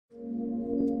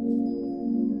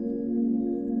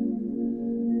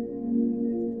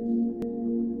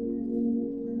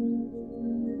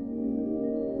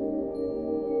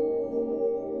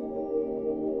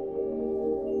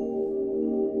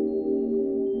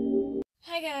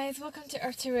Hi guys, welcome to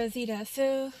Earth to Rosita.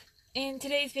 So, in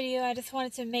today's video, I just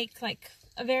wanted to make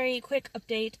a very quick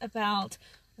update about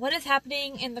what is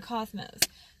happening in the cosmos.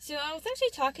 So, I was actually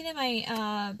talking to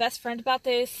my best friend about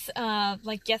this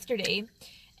yesterday,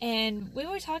 and we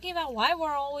were talking about why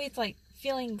we're always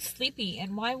feeling sleepy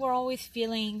and why we're always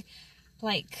feeling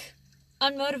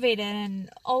unmotivated and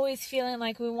always feeling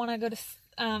like we want to go to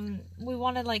we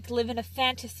want to live in a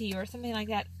fantasy or something like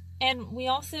that. And we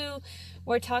also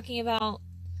were talking about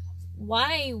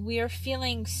why we are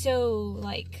feeling so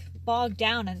bogged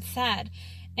down and sad.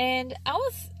 And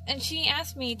she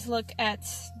asked me to look at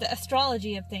the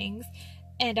astrology of things,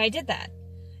 and I did that.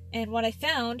 And what I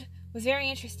found was very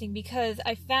interesting because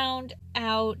I found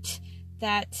out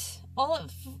that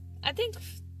I think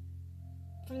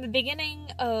from the beginning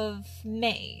of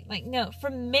May,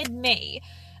 from mid-May,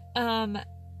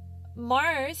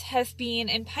 Mars has been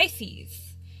in Pisces.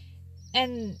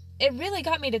 And it really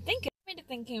got me to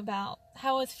thinking about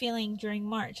how I was feeling during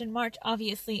March. And March,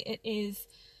 obviously, it is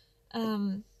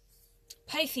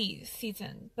Pisces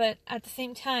season. But at the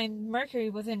same time, Mercury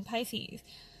was in Pisces.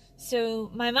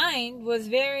 So my mind was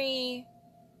very,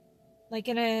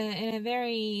 in a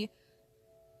very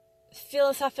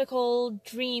philosophical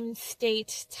dream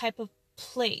state type of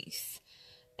place.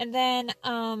 And then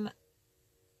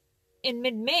in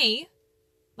mid-May,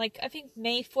 I think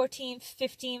May 14th,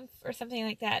 15th, or something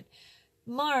like that,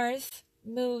 Mars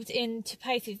moved into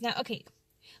Pisces. Now, okay,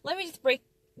 let me just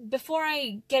before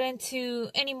I get into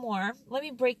any more, let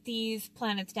me break these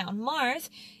planets down.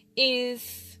 Mars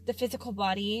is the physical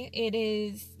body. It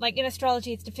is, in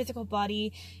astrology, it's the physical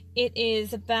body. It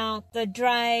is about the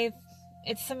drive.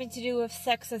 It's something to do with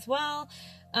sex as well.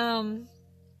 But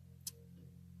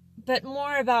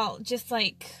more about just,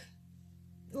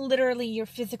 literally your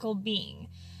physical being.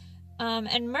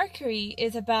 And Mercury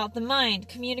is about the mind,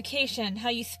 communication, how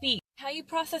you speak, how you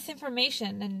process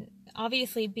information. And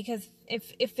obviously, because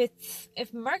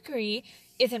if Mercury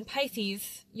is in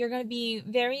Pisces, you're going to be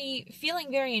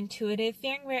feeling very intuitive,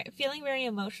 feeling very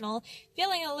emotional,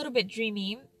 feeling a little bit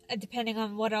dreamy, depending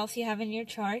on what else you have in your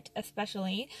chart,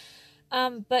 especially.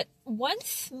 But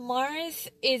once Mars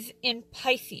is in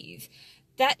Pisces,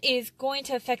 that is going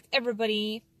to affect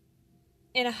everybody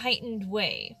in a heightened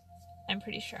way, I'm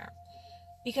pretty sure.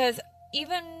 Because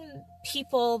even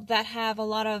people that have a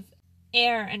lot of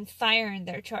air and fire in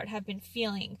their chart have been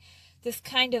feeling this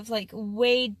kind of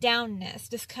weighed downness,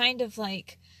 this kind of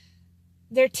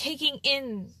they're taking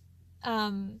in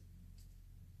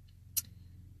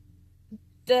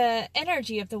the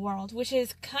energy of the world, which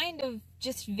is kind of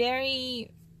just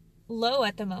very low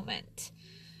at the moment.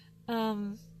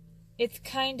 It's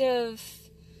kind of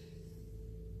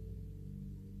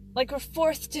we're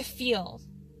forced to feel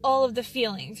all of the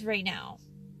feelings right now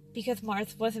because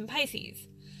Mars was in Pisces.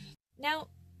 Now,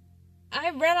 I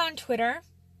read on Twitter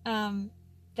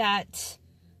that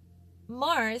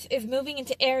Mars is moving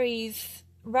into Aries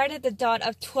right at the dot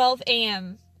of 12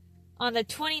 a.m. on the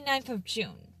 29th of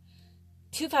June,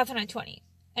 2020.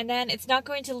 And then it's not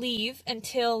going to leave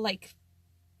until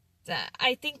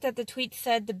I think that the tweet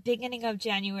said the beginning of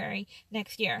January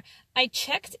next year. I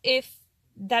checked if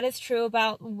that is true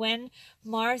about when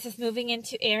Mars is moving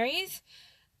into Aries,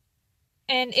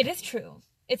 and it is true.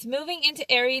 It's moving into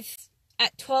Aries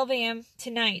at 12 a.m.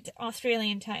 tonight,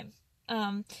 Australian time.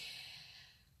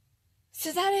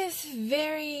 So that is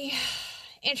very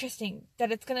interesting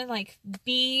that it's gonna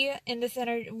be in this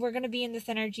energy. We're gonna be in this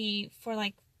energy for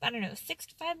I don't know, 6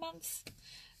 to 5 months.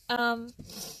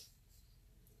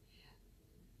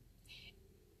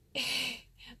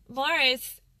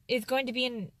 Mars is going to be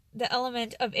in the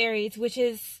element of Aries, which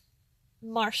is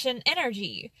Martian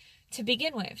energy to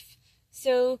begin with.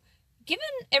 So, given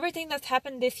everything that's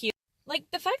happened this year,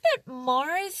 the fact that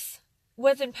Mars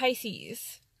was in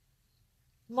Pisces,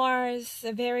 Mars,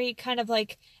 a very kind of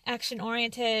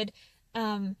action-oriented,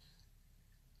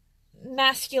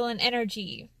 masculine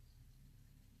energy,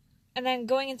 and then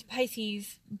going into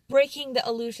Pisces, breaking the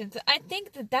illusions. I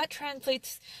think that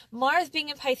translates, Mars being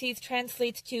in Pisces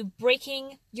translates to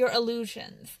breaking your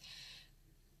illusions.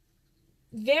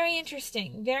 Very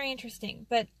interesting, very interesting.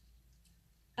 But,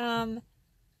 the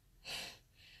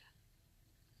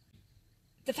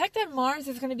fact that Mars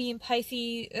is going to be in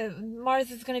Pisces,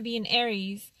 Mars is going to be in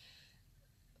Aries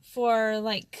for,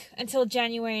 until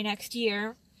January next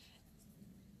year,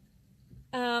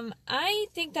 I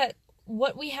think that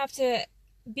what we have to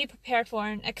be prepared for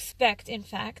and expect, in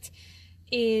fact,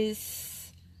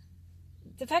 is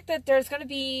the fact that there's going to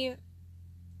be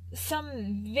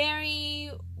some very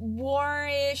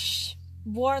warlike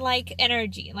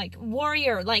energy,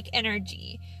 warrior-like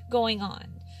energy going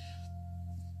on.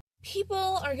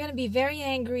 people are going to be very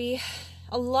angry.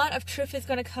 A lot of truth is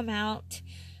going to come out.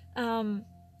 A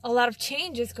lot of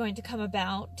change is going to come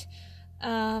about.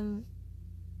 And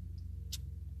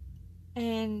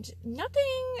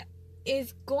nothing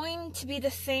is going to be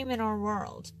the same in our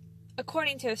world,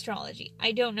 according to astrology.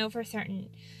 I don't know for certain.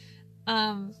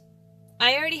 I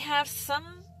already have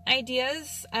some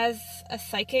ideas as a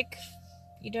psychic.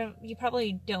 You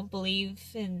probably don't believe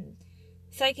in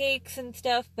psychics and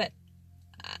stuff, but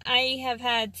I have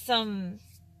had some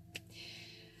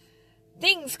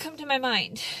things come to my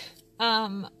mind.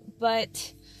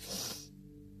 But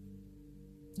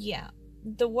yeah,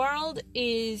 the world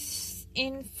is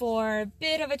in for a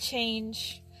bit of a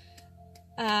change.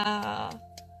 And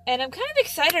I'm kind of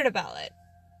excited about it.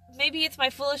 Maybe it's my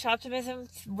foolish optimism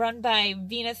run by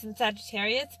Venus and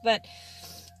Sagittarius, but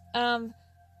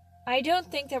I don't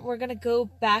think that we're gonna go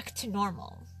back to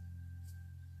normal.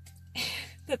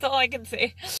 That's all I can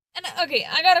say. And okay,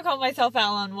 I gotta call myself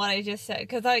out on what I just said,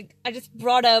 because I just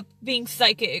brought up being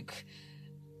psychic.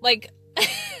 Like,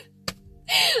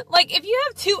 like, if you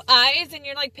have two eyes and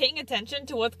you're, like, paying attention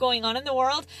to what's going on in the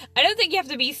world, I don't think you have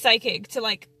to be psychic to,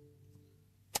 like,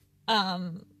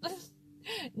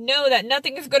 know that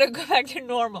nothing is gonna go back to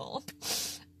normal.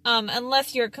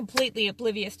 Unless you're completely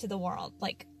oblivious to the world.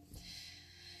 Like,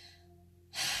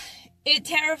 it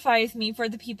terrifies me for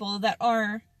the people that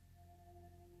are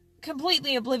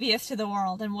completely oblivious to the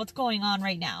world and what's going on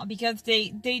right now, because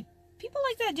people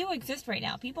like that do exist right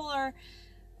now. People are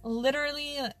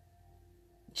literally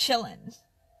chilling.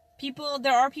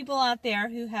 There are people out there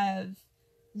who have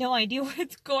no idea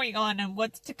what's going on and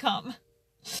what's to come.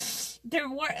 They're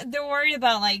worried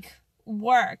about, like,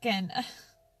 work and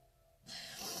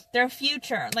their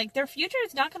future. Like, their future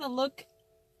is not gonna look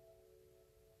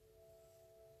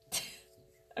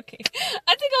okay.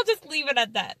 I think I'll just leave it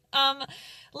at that.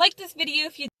 Like this video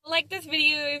if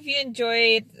you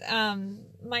enjoyed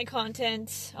my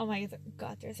content. Oh my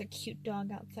god, there's a cute dog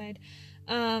outside.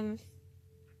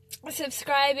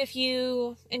 Subscribe if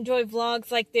you enjoy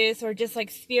vlogs like this, or just like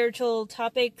spiritual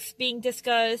topics being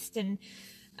discussed, and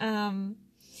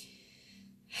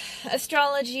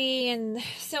astrology and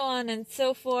so on and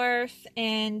so forth.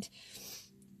 And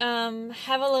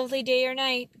have a lovely day or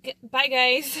night. Bye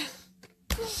guys.